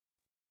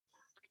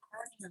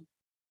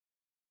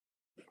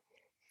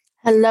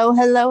Hello,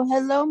 hello,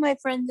 hello, my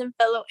friends and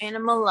fellow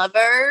animal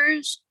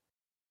lovers.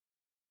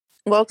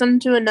 Welcome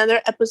to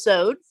another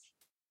episode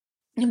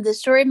of the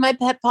Story of My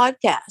Pet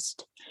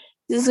podcast.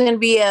 This is going to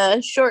be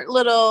a short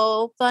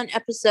little fun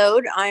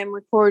episode. I'm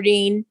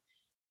recording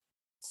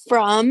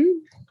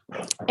from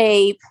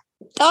a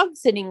dog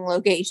sitting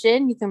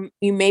location.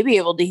 You may be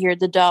able to hear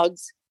the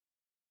dogs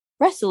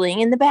wrestling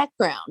in the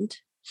background.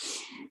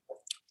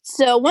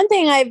 So one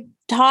thing I've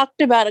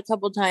talked about a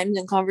couple times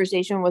in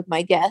conversation with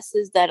my guests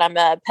is that I'm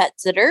a pet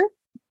sitter.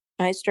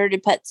 I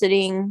started pet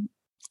sitting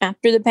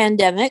after the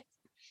pandemic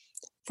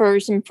for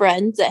some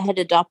friends that had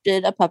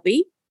adopted a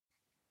puppy.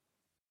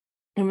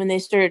 And when they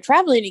started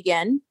traveling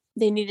again,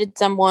 they needed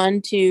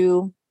someone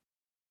to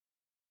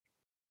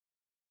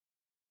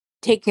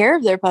take care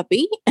of their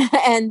puppy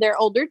and their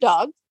older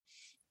dog.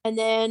 And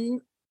then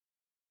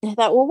I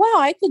thought, well, wow,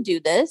 I could do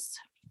this.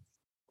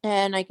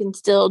 And I can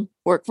still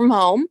work from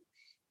home,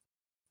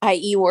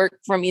 i.e. work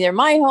from either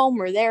my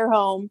home or their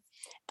home.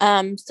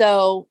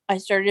 So I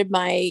started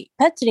my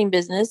pet sitting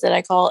business that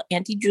I call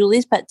Auntie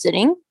Julie's Pet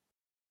Sitting.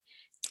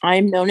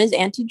 I'm known as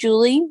Auntie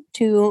Julie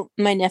to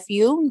my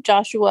nephew,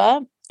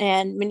 Joshua,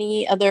 and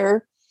many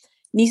other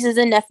nieces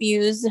and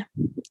nephews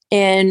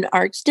in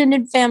our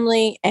extended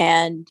family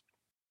and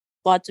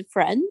lots of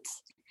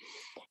friends.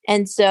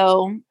 And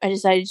so I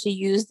decided to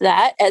use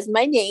that as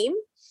my name.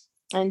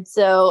 And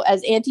so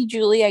as Auntie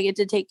Julie, I get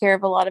to take care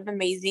of a lot of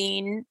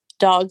amazing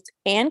dogs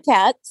and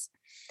cats.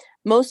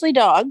 Mostly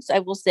dogs, I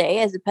will say.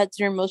 As a pet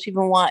sitter, most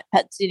people want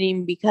pet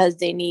sitting because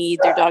they need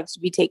their dogs to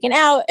be taken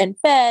out and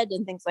fed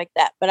and things like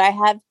that. But I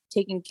have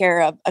taken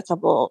care of a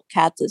couple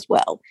cats as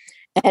well.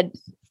 And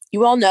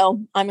you all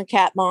know I'm a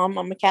cat mom.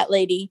 I'm a cat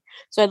lady.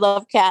 So I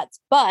love cats.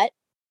 But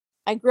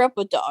I grew up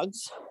with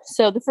dogs.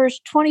 So the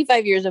first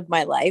 25 years of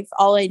my life,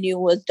 all I knew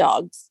was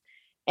dogs.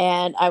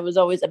 And I was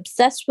always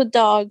obsessed with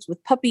dogs,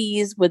 with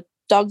puppies, with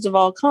dogs of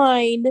all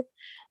kind.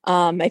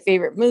 My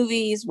favorite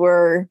movies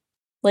were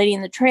Lady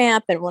and the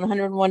Tramp and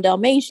 101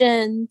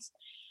 Dalmatians.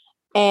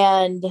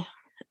 And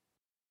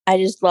I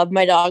just loved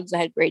my dogs. I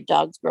had great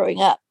dogs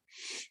growing up.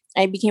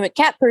 I became a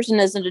cat person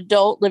as an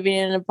adult living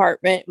in an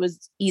apartment. It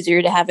was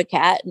easier to have a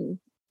cat. And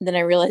then I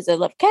realized I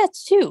love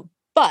cats too.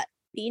 But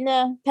being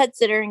a pet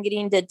sitter and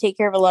getting to take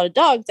care of a lot of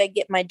dogs, I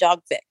get my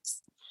dog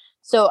fix.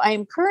 So I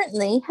am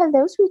currently,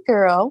 hello, sweet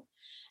girl,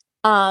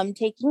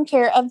 taking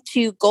care of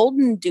two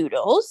golden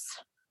doodles.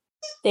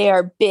 They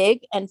are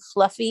big and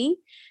fluffy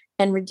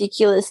and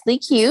ridiculously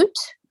cute.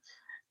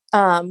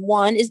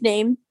 One is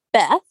named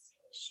Beth.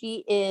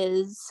 She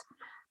is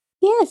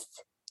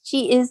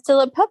still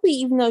a puppy,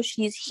 even though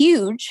she's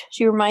huge.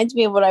 She reminds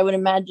me of what I would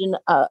imagine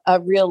a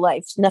real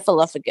life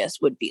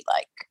Snuffleupagus would be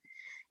like.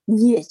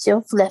 Yeah,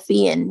 so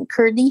fluffy and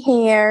curly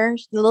hair.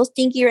 She's a little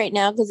stinky right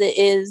now because it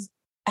is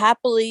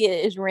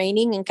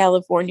raining in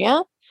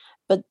California.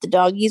 But the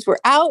doggies were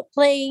out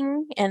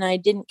playing and I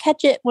didn't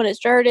catch it when it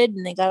started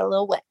and they got a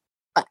little wet.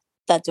 But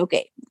that's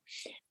okay.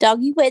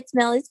 Doggy wet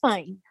smell is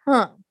fine.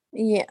 Huh?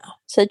 Yeah.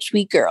 Such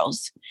sweet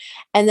girls.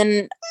 And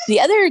then the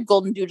other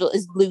golden doodle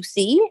is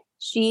Lucy.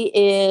 She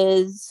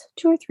is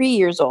 2 or 3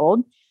 years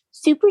old.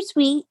 Super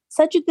sweet.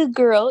 Such a good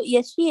girl.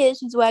 Yes, she is.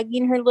 She's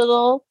wagging her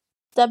little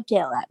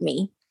stubtail at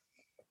me.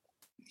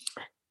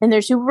 And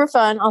they're super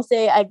fun. I'll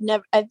say I've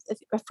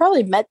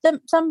probably met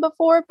some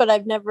before, but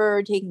I've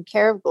never taken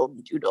care of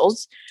golden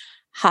doodles.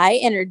 High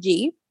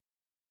energy.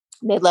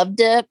 They love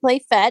to play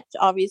fetch.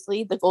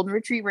 Obviously, the golden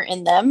retriever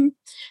in them.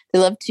 They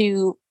love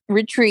to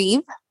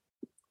retrieve.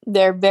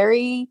 They're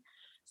very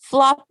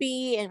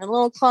floppy and a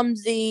little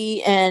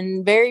clumsy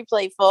and very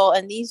playful.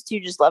 And these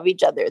two just love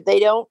each other. They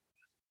don't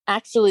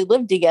actually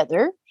live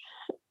together.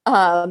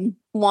 One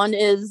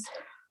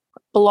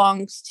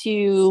belongs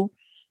to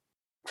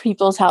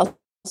people's house.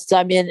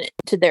 I'm in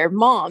to their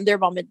mom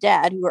and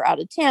dad who are out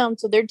of town.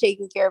 So they're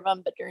taking care of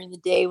them. But during the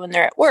day when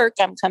they're at work,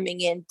 I'm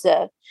coming in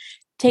to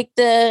take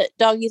the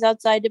doggies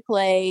outside to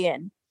play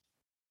and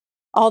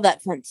all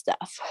that fun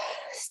stuff.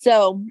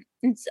 So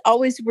it's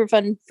always super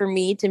fun for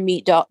me to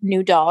meet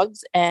new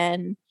dogs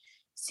and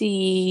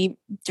see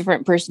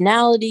different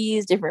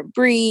personalities, different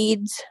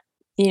breeds.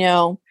 You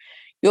know,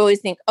 you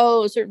always think,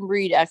 oh, a certain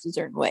breed acts a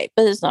certain way,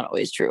 but it's not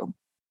always true.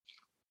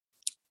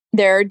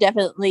 There are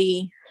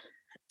definitely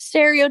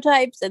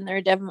stereotypes and there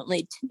are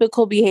definitely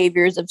typical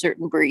behaviors of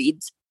certain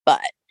breeds,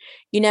 but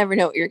you never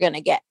know what you're going to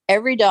get.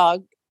 Every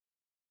dog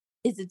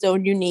is its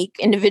own unique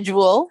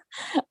individual,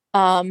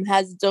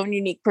 has its own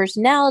unique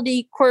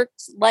personality,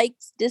 quirks,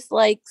 likes,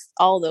 dislikes,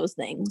 all those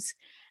things.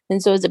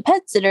 And so as a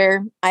pet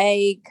sitter,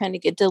 I kind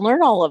of get to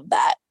learn all of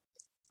that.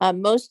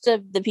 Most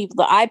of the people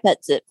that I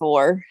pet sit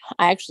for,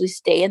 I actually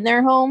stay in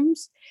their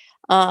homes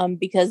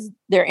because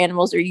their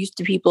animals are used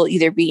to people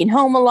either being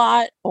home a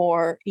lot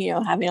or,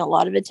 having a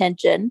lot of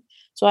attention.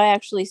 So I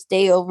actually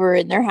stay over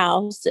in their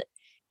house,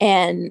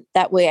 and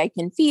that way I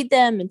can feed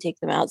them and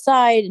take them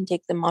outside and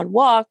take them on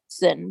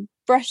walks and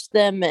brush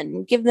them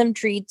and give them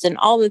treats and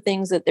all the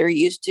things that they're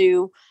used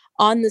to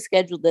on the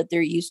schedule that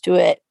they're used to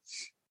it.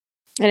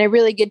 And I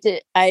really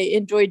I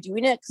enjoy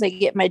doing it because I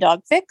get my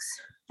dog fix.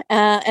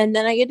 and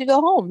then I get to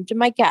go home to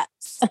my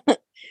cats.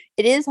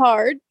 It is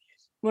hard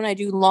when I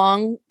do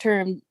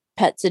long-term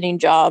pet sitting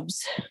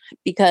jobs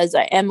because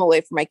I am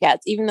away from my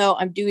cats, even though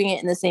I'm doing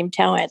it in the same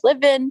town I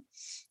live in.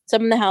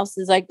 Some of the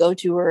houses I go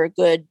to are a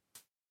good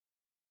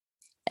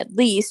at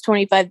least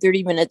 25,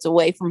 30 minutes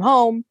away from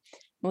home.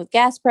 With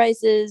gas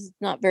prices,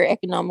 it's not very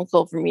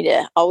economical for me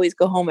to always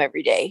go home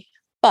every day.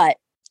 But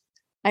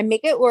I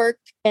make it work,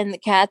 and the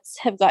cats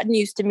have gotten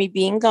used to me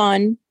being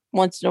gone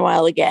once in a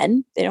while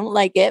again. They don't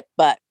like it,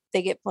 but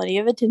they get plenty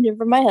of attention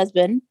from my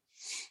husband.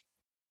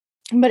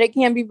 But it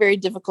can be very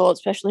difficult,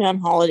 especially on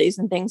holidays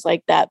and things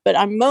like that. But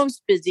I'm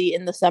most busy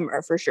in the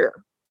summer for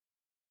sure.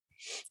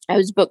 I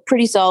was booked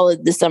pretty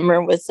solid this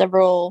summer with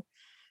several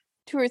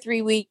 2 or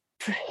 3 week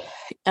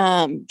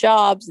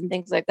jobs and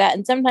things like that.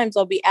 And sometimes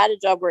I'll be at a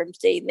job where I'm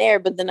staying there,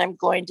 but then I'm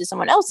going to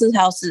someone else's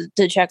house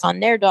to check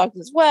on their dogs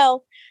as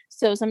well.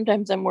 So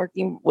sometimes I'm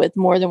working with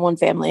more than one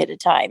family at a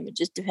time. It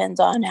just depends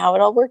on how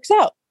it all works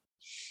out.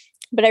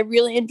 But I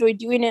really enjoy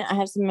doing it. I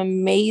have some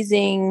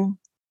amazing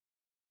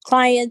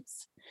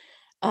clients,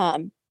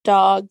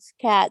 dogs,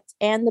 cats,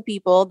 and the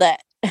people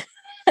that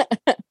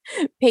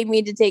pay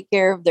me to take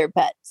care of their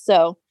pets.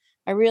 So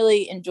I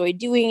really enjoy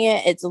doing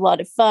it. It's a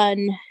lot of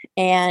fun.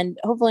 And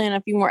hopefully in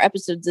a few more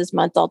episodes this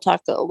month, I'll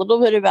talk a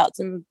little bit about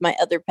some of my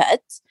other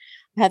pets.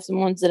 I have some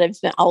ones that I've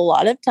spent a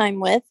lot of time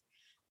with.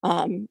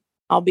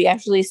 I'll be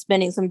actually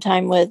spending some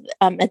time with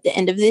at the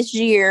end of this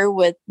year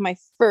with my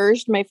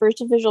first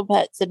official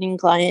pet sitting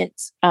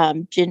clients,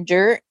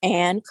 Ginger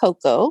and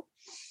Coco.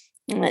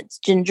 And that's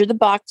Ginger the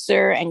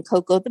boxer and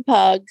Coco the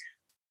pug.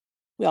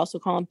 We also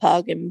call him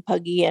Pug and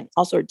Puggy and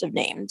all sorts of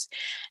names.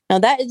 Now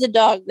that is a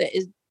dog that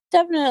is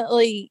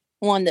definitely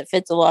one that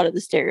fits a lot of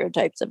the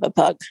stereotypes of a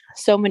pug.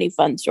 So many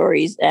fun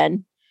stories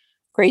and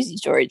crazy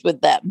stories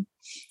with them.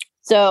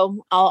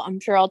 So I'm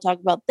sure I'll talk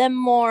about them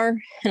more,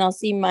 and I'll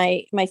see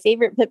my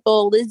favorite pit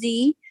bull,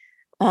 Lizzie,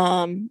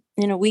 in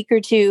a week or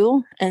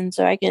two. And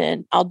so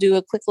I'll do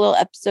a quick little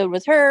episode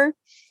with her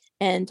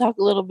and talk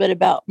a little bit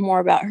more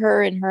about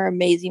her and her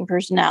amazing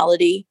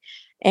personality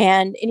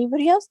and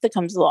anybody else that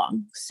comes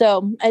along.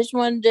 So I just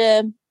wanted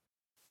to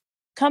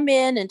come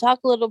in and talk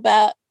a little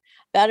about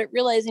it,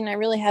 realizing I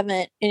really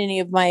haven't in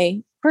any of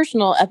my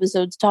personal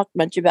episodes talked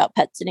much about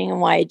pet sitting and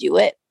why I do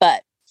it,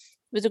 but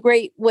it was a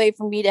great way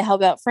for me to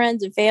help out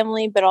friends and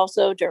family, but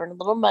also to earn a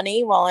little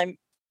money while I'm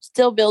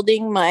still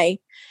building my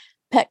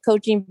pet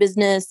coaching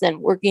business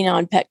and working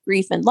on pet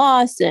grief and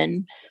loss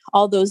and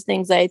all those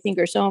things that I think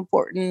are so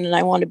important and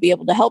I want to be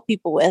able to help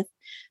people with.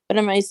 But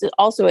I'm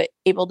also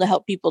able to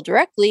help people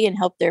directly and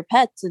help their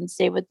pets and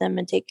stay with them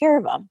and take care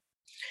of them.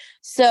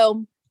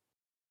 So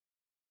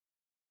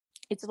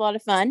it's a lot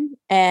of fun,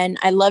 and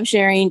I love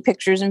sharing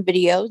pictures and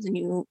videos, and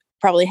you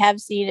probably have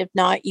seen. If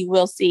not, you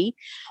will see.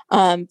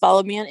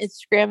 Follow me on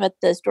Instagram at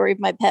the Story of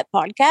My Pet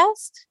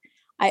podcast.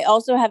 I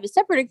also have a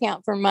separate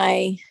account for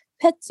my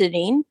pet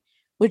sitting,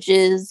 which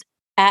is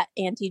at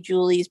Auntie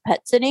Julie's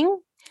Pet Sitting.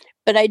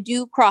 But I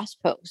do cross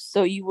post,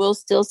 so you will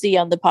still see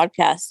on the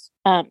podcast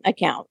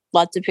account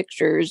lots of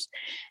pictures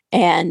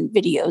and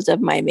videos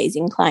of my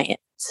amazing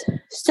clients.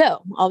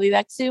 So I'll be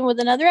back soon with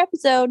another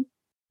episode.